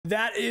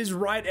That is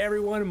right,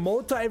 everyone.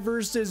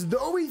 Multiversus,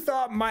 though we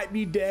thought might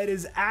be dead,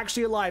 is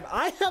actually alive.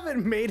 I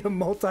haven't made a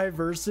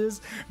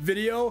Multiversus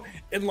video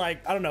in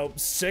like, I don't know,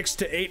 6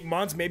 to 8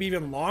 months, maybe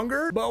even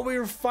longer. But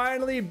we're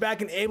finally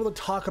back and able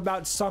to talk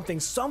about something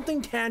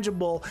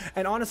tangible,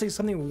 and honestly,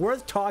 something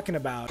worth talking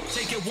about.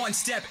 Take it one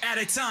step at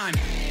a time.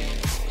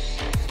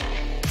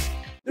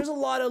 There's a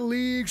lot of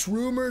leaks,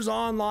 rumors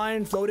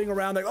online floating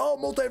around like, oh,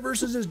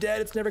 Multiversus is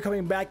dead, it's never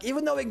coming back,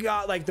 even though it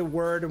got like the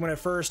word when it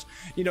first,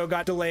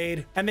 got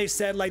delayed, and they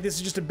said like this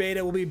is just a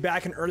beta, we'll be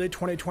back in early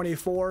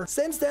 2024.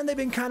 Since then, they've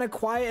been kind of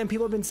quiet and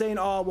people have been saying,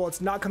 oh, well,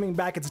 it's not coming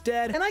back, it's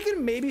dead. And I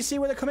can maybe see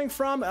where they're coming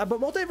from, but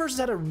Multiversus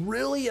had a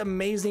really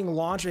amazing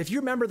launch. If you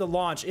remember the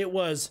launch, it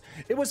was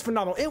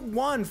phenomenal. It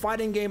won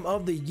Fighting Game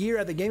of the Year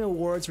at the Game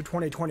Awards for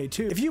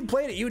 2022. If you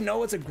played it, you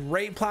know it's a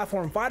great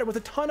platform fighter with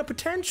a ton of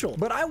potential.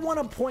 But I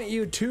want to point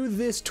you to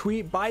this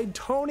tweet by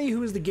Tony,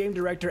 who is the game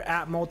director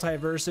at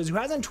Multiversus, who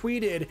hasn't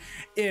tweeted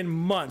in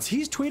months.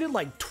 He's tweeted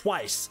like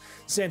twice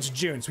since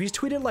June. So he's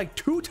tweeted like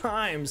 2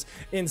 times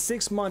in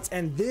 6 months.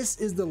 And this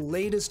is the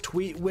latest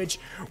tweet, which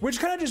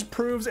kind of just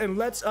proves and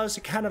lets us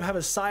kind of have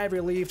a sigh of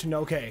relief to know,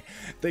 okay,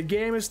 the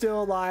game is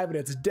still alive and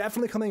it's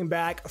definitely coming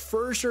back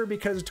for sure,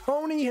 because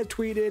Tony had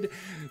tweeted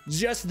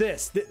just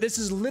this. This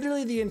is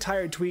literally the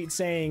entire tweet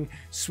saying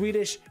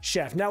Swedish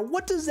chef. Now,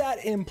 what does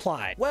that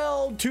imply?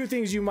 Well, 2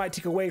 things you might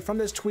take away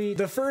from this tweet.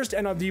 The first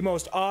and the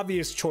most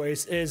obvious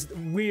choice is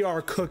we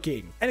are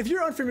cooking. And if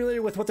you're unfamiliar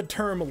with what the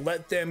term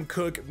let them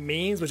cook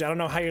means, which I don't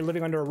know how you're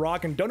living under a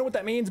rock and don't know what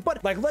that means,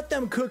 but like let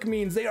them cook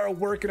means they are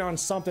working on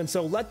something.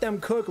 So let them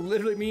cook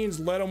literally means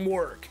let them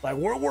work. Like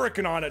we're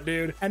working on it,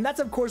 dude. And that's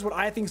of course what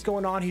I think is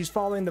going on. He's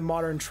following the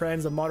modern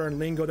trends, the modern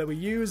lingo that we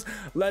use.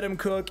 Let him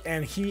cook,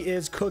 and he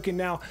is cooking.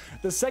 Now,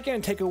 the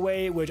second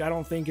takeaway, which I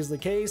don't think is the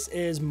case,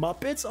 is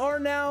Muppets are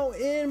now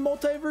in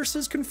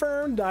Multiversus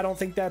confirmed. I don't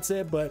think that's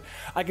it, but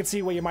I can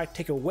see where you might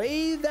take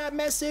away that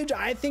message.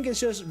 I think it's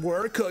just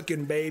we're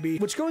cooking, baby,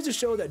 which goes to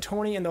show that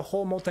Tony and the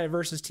whole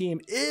Multiversus team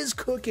is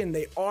cooking.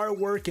 They are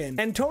working.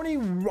 And Tony,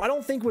 I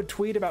don't think would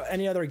tweet about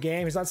any other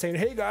game. He's not saying,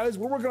 hey guys,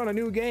 we're working on a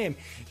new game.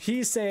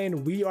 He's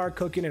saying we are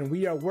cooking and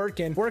we are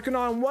working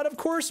on what? Of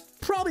course,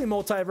 probably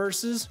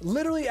Multiversus.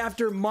 Literally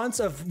after months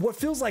of what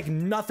feels like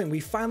nothing,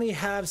 we finally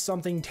have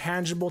something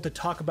tangible to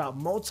talk about.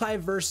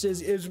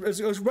 Multiversus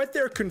is right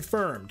there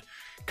confirmed,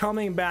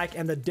 coming back,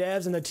 and the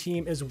devs and the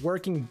team is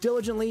working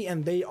diligently,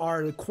 and they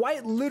are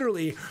quite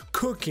literally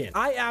cooking.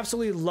 I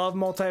absolutely love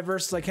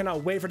Multiversus. I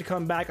cannot wait for it to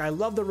come back. I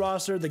love the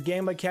roster, the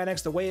game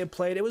mechanics, the way it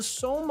played. It was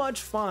so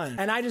much fun,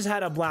 and I just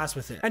had a blast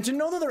with it. And to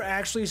know that they're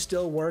actually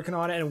still working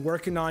on it and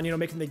working on,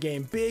 making the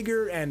game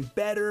bigger and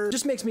better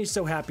just makes me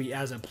so happy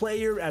as a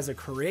player, as a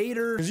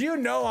creator, because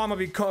I'm gonna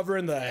be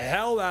covering the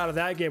hell out of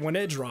that game when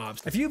it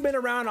drops. If you've been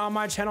around on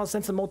my channel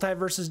since the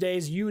Multiversus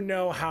days, you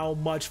know how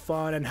much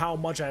fun and how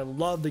much I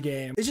love the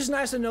game. It's just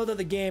nice to know that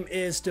the game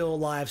is still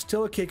alive,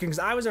 still kicking, because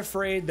I was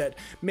afraid that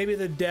maybe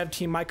the dev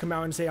team might come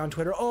out and say on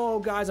Twitter, oh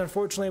guys,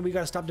 unfortunately we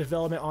got to stop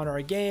development on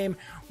our game,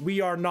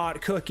 we are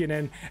not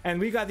cooking. And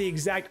we got the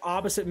exact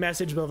opposite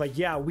message, but like,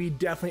 yeah, we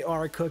definitely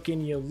are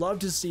cooking. You love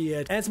to see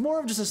it, and it's more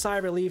of just a sigh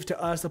of relief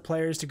to us, the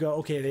players, to go,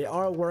 okay, they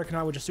are working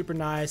on it, which is super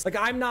nice. Like,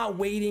 I'm not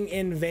waiting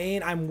in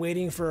vain, I'm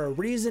waiting for a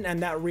reason,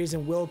 and that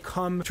reason will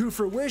come to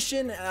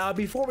fruition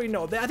before we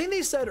know. I think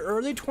they said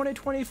early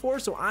 2024,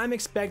 so I'm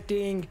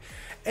expecting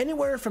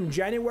anywhere from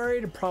January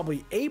to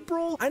probably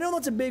April. I know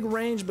that's a big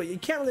range, but you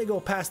can't really go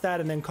past that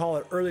and then call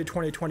it early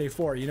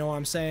 2024. You know what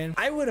I'm saying?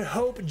 I would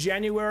hope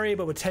January,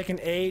 but with Tekken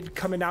 8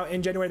 coming out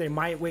in January, they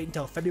might wait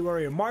until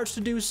February or March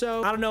to do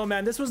so. I don't know,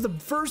 man. This was the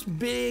first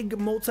big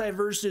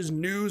Multiversus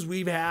news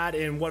we've had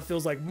in what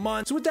feels like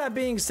months. So with that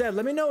being said,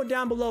 let me know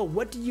down below,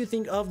 what do you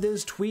think of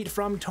this tweet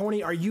from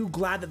Tony? Are you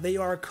glad that they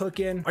are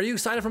cooking? Are you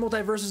excited for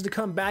Multiversus to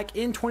come back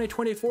in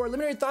 2024? Let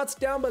me know your thoughts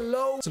down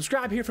below.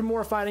 Subscribe here for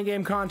more fighting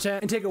game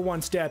content, and take it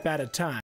one step at a time.